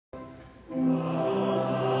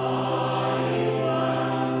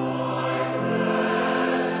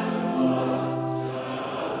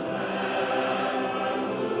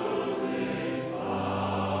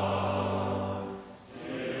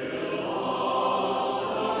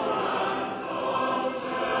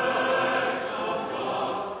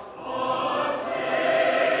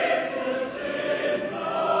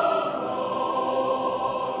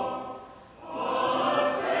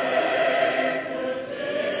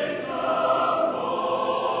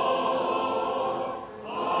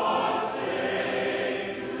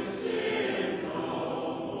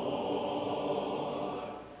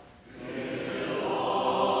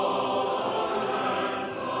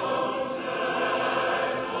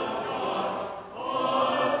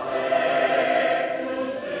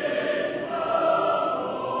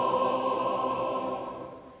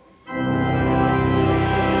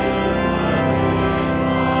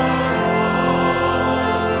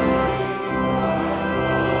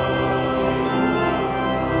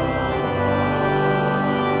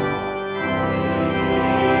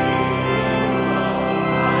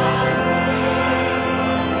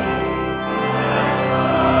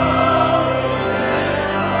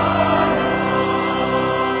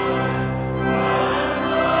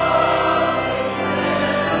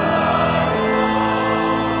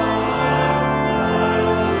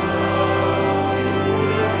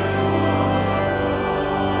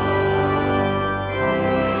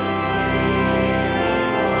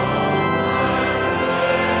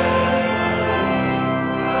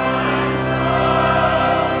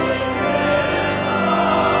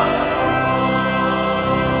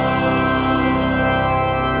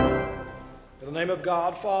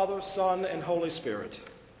God, Father, Son, and Holy Spirit.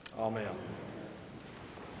 Amen.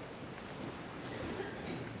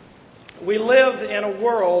 We live in a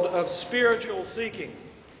world of spiritual seeking,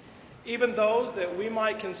 even those that we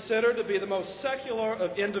might consider to be the most secular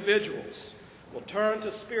of individuals will turn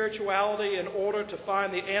to spirituality in order to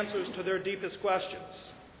find the answers to their deepest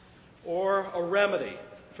questions or a remedy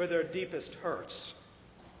for their deepest hurts.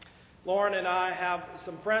 Lauren and I have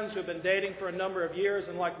some friends who have been dating for a number of years,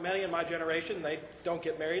 and like many in my generation, they don't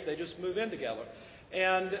get married, they just move in together.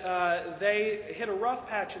 And they hit a rough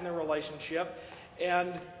patch in their relationship,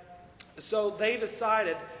 and so they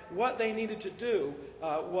decided what they needed to do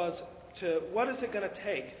what is it going to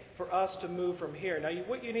take for us to move from here? Now,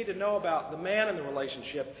 what you need to know about the man in the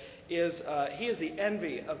relationship is he is the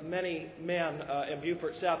envy of many men in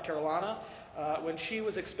Beaufort, South Carolina. When she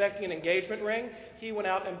was expecting an engagement ring, he went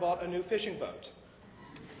out and bought a new fishing boat.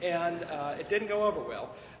 And it didn't go over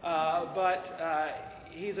well. But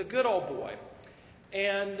he's a good old boy.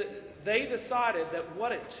 And they decided that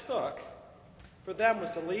what it took for them was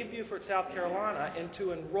to leave Beaufort, South Carolina, and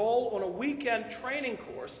to enroll on a weekend training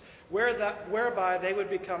course whereby they would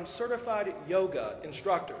become certified yoga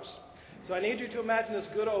instructors. So I need you to imagine this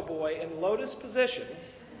good old boy in lotus position,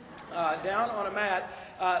 down on a mat,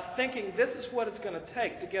 thinking this is what it's going to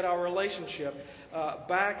take to get our relationship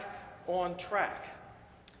back on track.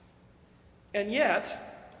 And yet,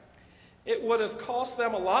 it would have cost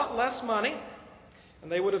them a lot less money,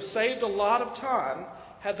 and they would have saved a lot of time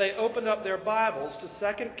had they opened up their Bibles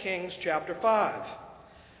to 2 Kings chapter 5.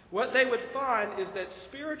 What they would find is that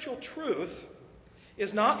spiritual truth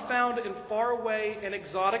is not found in faraway and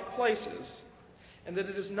exotic places, and that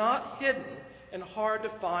it is not hidden in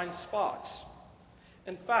hard-to-find spots.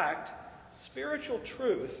 In fact, spiritual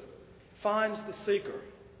truth finds the seeker.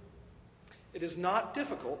 It is not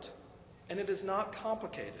difficult, and it is not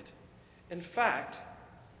complicated. In fact,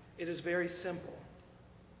 it is very simple.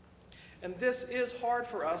 And this is hard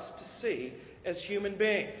for us to see as human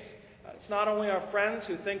beings. It's not only our friends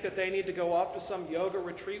who think that they need to go off to some yoga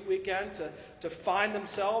retreat weekend to find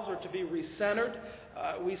themselves or to be recentered.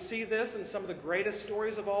 We see this in some of the greatest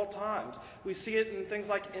stories of all times. We see it in things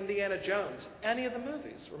like Indiana Jones, any of the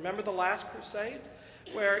movies. Remember The Last Crusade?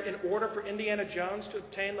 Where in order for Indiana Jones to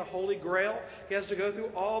obtain the Holy Grail, he has to go through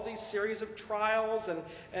all these series of trials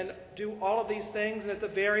and do all of these things, and at the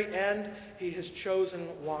very end, he has chosen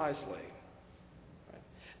wisely.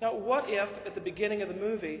 Now, what if, at the beginning of the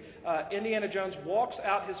movie, Indiana Jones walks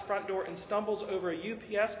out his front door and stumbles over a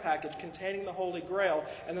UPS package containing the Holy Grail,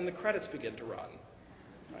 and then the credits begin to run?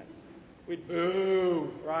 Right? We'd boo,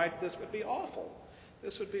 right? This would be awful.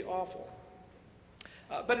 This would be awful.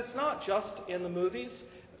 But it's not just in the movies.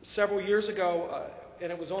 Several years ago,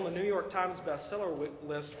 and it was on the New York Times bestseller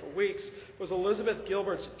list for weeks, was Elizabeth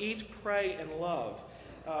Gilbert's Eat, Pray, and Love,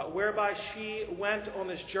 whereby she went on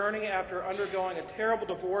this journey after undergoing a terrible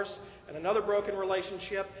divorce and another broken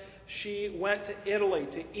relationship. She went to Italy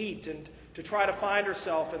to eat and to try to find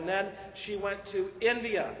herself. And then she went to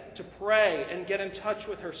India to pray and get in touch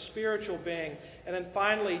with her spiritual being. And then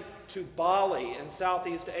finally to Bali in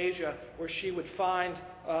Southeast Asia, where she would find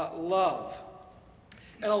love.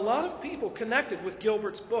 And a lot of people connected with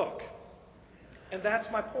Gilbert's book. And that's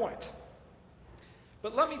my point.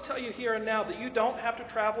 But let me tell you here and now that you don't have to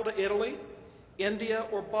travel to Italy, India,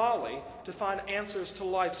 or Bali to find answers to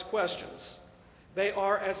life's questions. They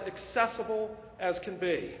are as accessible as can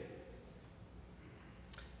be.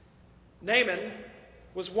 Naaman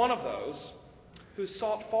was one of those who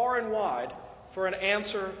sought far and wide for an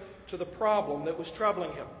answer to the problem that was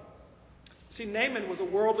troubling him. See, Naaman was a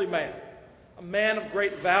worldly man, a man of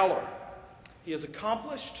great valor. He is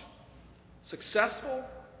accomplished, successful,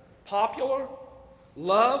 popular,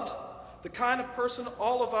 loved, the kind of person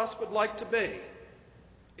all of us would like to be,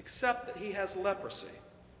 except that he has leprosy.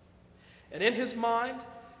 And in his mind,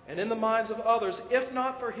 and in the minds of others, if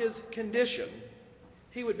not for his condition,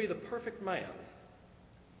 he would be the perfect man.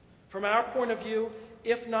 From our point of view,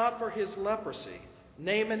 if not for his leprosy,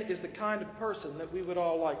 Naaman is the kind of person that we would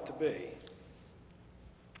all like to be.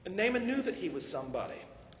 And Naaman knew that he was somebody.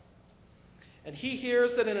 And he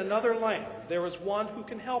hears that in another land there is one who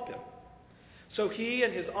can help him. So he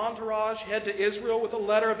and his entourage head to Israel with a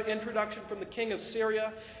letter of introduction from the king of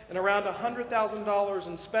Syria and around $100,000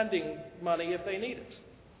 in spending money if they need it.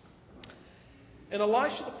 And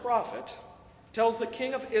Elisha the prophet tells the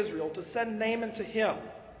king of Israel to send Naaman to him.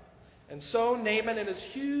 And so Naaman and his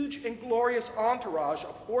huge and glorious entourage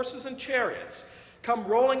of horses and chariots come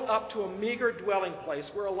rolling up to a meager dwelling place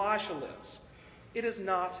where Elisha lives. It is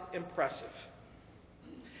not impressive.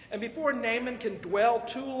 And before Naaman can dwell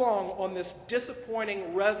too long on this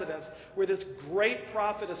disappointing residence where this great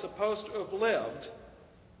prophet is supposed to have lived,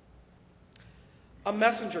 a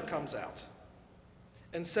messenger comes out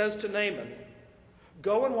and says to Naaman,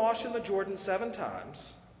 "Go and wash in the Jordan 7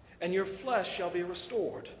 times, and your flesh shall be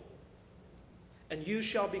restored, and you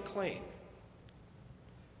shall be clean."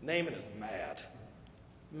 Naaman is mad.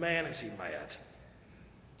 Man, is he mad.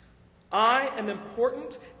 I am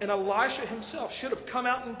important, and Elisha himself should have come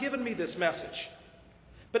out and given me this message.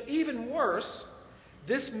 But even worse,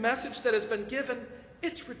 this message that has been given,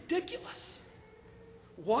 it's ridiculous.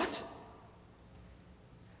 What?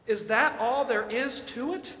 Is that all there is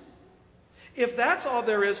to it? If that's all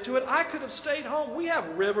there is to it, I could have stayed home. We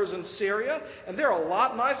have rivers in Syria, and they're a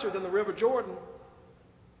lot nicer than the River Jordan.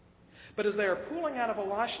 But as they are pulling out of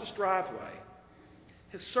Elisha's driveway,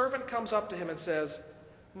 his servant comes up to him and says,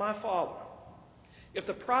 "My father, if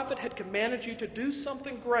the prophet had commanded you to do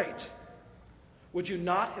something great, would you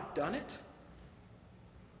not have done it?"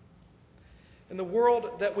 In the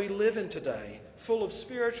world that we live in today, full of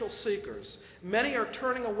spiritual seekers, many are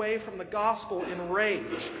turning away from the gospel in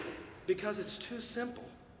rage because it's too simple.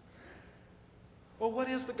 Well, what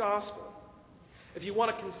is the gospel? If you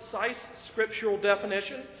want a concise scriptural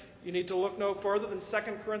definition, you need to look no further than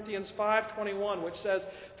 2 Corinthians 5:21, which says,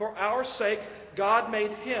 "For our sake God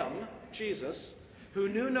made him," Jesus, "who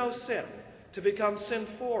knew no sin, to become sin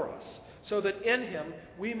for us, so that in him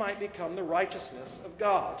we might become the righteousness of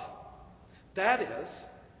God." That is,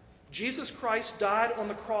 Jesus Christ died on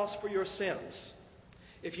the cross for your sins.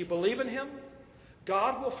 If you believe in him,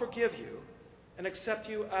 God will forgive you and accept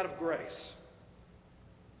you out of grace.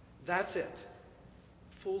 That's it.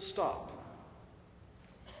 Full stop.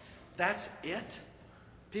 That's it?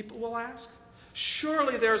 People will ask.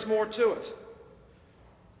 Surely there's more to it.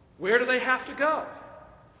 Where do they have to go?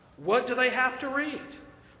 What do they have to read?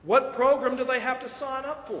 What program do they have to sign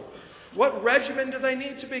up for? What regimen do they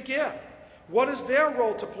need to begin? What is their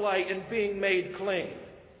role to play in being made clean?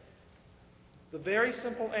 The very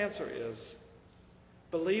simple answer is,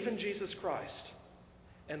 believe in Jesus Christ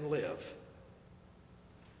and live.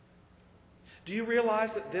 Do you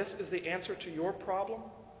realize that this is the answer to your problem?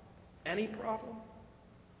 Any problem?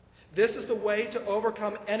 This is the way to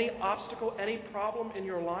overcome any obstacle, any problem in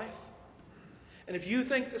your life? And if you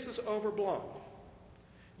think this is overblown,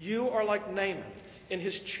 you are like Naaman in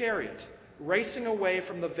his chariot racing away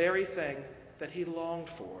from the very thing that he longed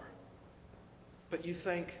for. But you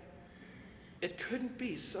think, it couldn't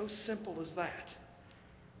be so simple as that.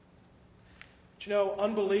 But you know,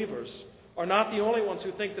 unbelievers are not the only ones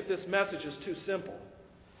who think that this message is too simple.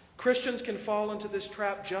 Christians can fall into this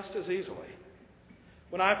trap just as easily.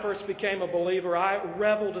 When I first became a believer, I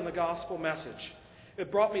reveled in the gospel message.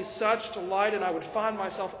 It brought me such delight, and I would find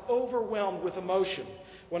myself overwhelmed with emotion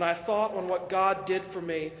when I thought on what God did for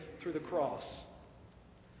me through the cross.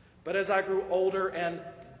 But as I grew older and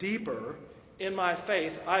deeper in my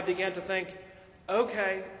faith, I began to think,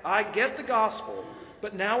 okay, I get the gospel,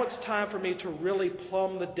 but now it's time for me to really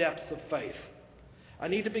plumb the depths of faith. I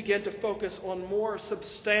need to begin to focus on more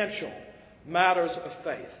substantial matters of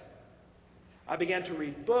faith. I began to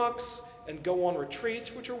read books and go on retreats,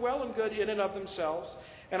 which are well and good in and of themselves,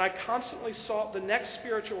 and I constantly sought the next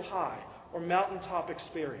spiritual high or mountaintop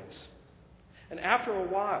experience. And after a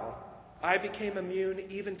while, I became immune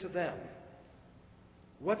even to them.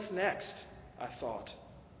 What's next? I thought.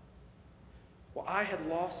 Well, I had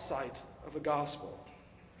lost sight of the gospel.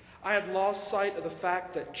 I had lost sight of the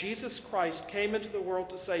fact that Jesus Christ came into the world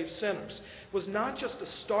to save sinners. It was not just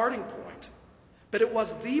a starting point, but it was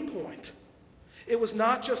the point. It was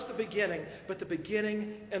not just the beginning, but the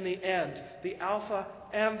beginning and the end, the Alpha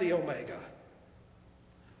and the Omega.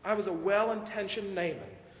 I was a well-intentioned Naaman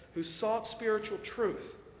who sought spiritual truth,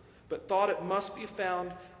 but thought it must be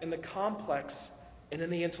found in the complex and in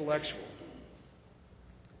the intellectual.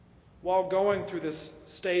 While going through this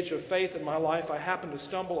stage of faith in my life, I happened to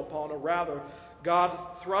stumble upon, or rather,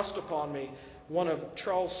 God thrust upon me, one of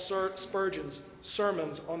Charles Spurgeon's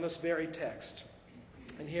sermons on this very text.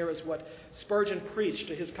 And here is what Spurgeon preached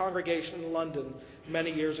to his congregation in London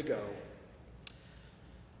many years ago.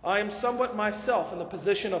 I am somewhat myself in the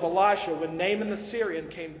position of Elisha when Naaman the Syrian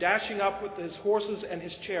came dashing up with his horses and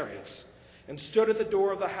his chariots and stood at the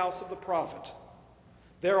door of the house of the prophet.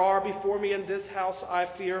 There are before me in this house, I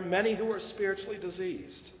fear, many who are spiritually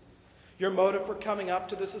diseased. Your motive for coming up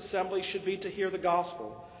to this assembly should be to hear the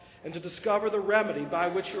gospel and to discover the remedy by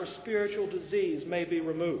which your spiritual disease may be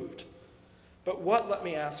removed. But what, let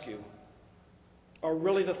me ask you, are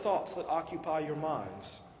really the thoughts that occupy your minds?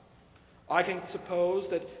 I can suppose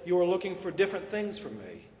that you are looking for different things from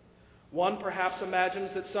me. One perhaps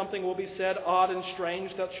imagines that something will be said odd and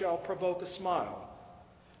strange that shall provoke a smile.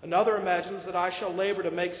 Another imagines that I shall labor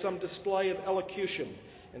to make some display of elocution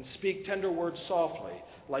and speak tender words softly,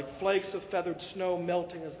 like flakes of feathered snow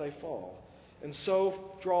melting as they fall, and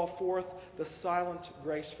so draw forth the silent,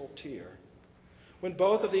 graceful tear. When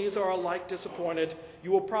both of these are alike disappointed,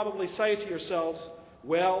 you will probably say to yourselves,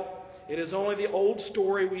 well, it is only the old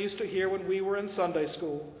story we used to hear when we were in Sunday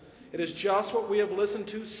school. It is just what we have listened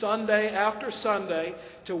to Sunday after Sunday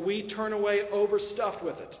till we turn away overstuffed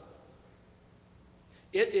with it.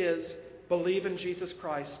 It is believe in Jesus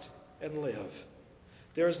Christ and live.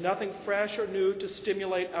 There is nothing fresh or new to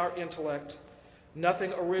stimulate our intellect,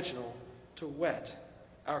 nothing original to whet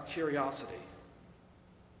our curiosity.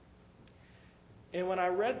 And when I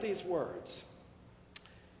read these words,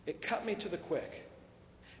 it cut me to the quick,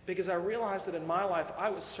 because I realized that in my life I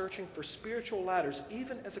was searching for spiritual ladders,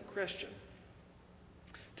 even as a Christian,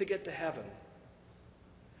 to get to heaven.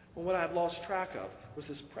 Well, what I had lost track of was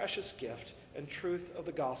this precious gift and truth of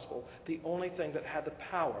the gospel, the only thing that had the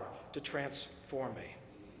power to transform me.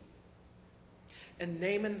 And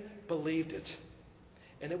Naaman believed it,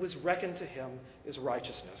 and it was reckoned to him as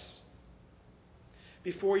righteousness.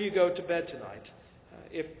 Before you go to bed tonight,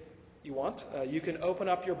 if you want, you can open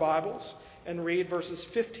up your Bibles and read verses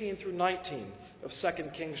 15 through 19 of 2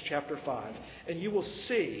 Kings chapter 5, and you will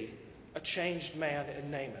see a changed man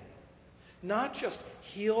in Naaman. Not just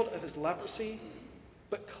healed of his leprosy,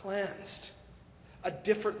 but cleansed. A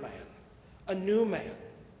different man, a new man.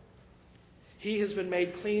 He has been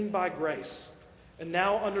made clean by grace and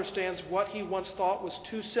now understands what he once thought was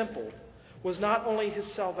too simple was not only his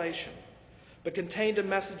salvation, but contained a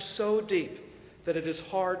message so deep that it is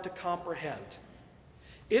hard to comprehend.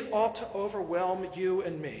 It ought to overwhelm you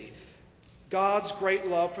and me, God's great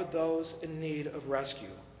love for those in need of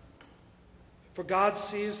rescue. For God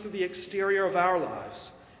sees through the exterior of our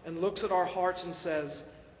lives and looks at our hearts and says,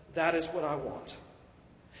 that is what I want.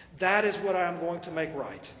 That is what I am going to make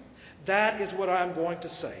right. That is what I am going to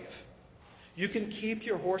save. You can keep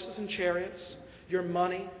your horses and chariots, your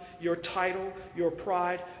money, your title, your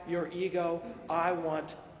pride, your ego. I want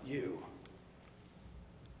you.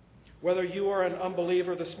 Whether you are an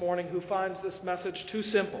unbeliever this morning who finds this message too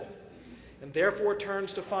simple and therefore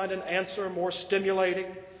turns to find an answer more stimulating,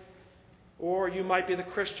 or you might be the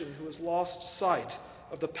Christian who has lost sight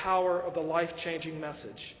of the power of the life-changing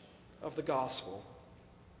message of the gospel,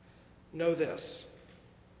 know this: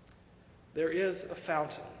 there is a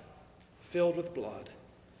fountain filled with blood,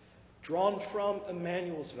 drawn from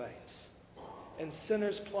Emmanuel's veins, and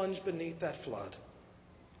sinners plunge beneath that flood,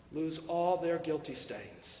 lose all their guilty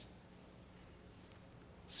stains.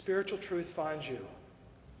 Spiritual truth finds you.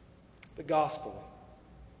 The gospel,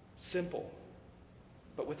 simple,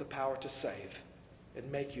 but with the power to save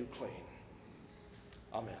and make you clean.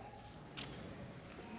 Amen.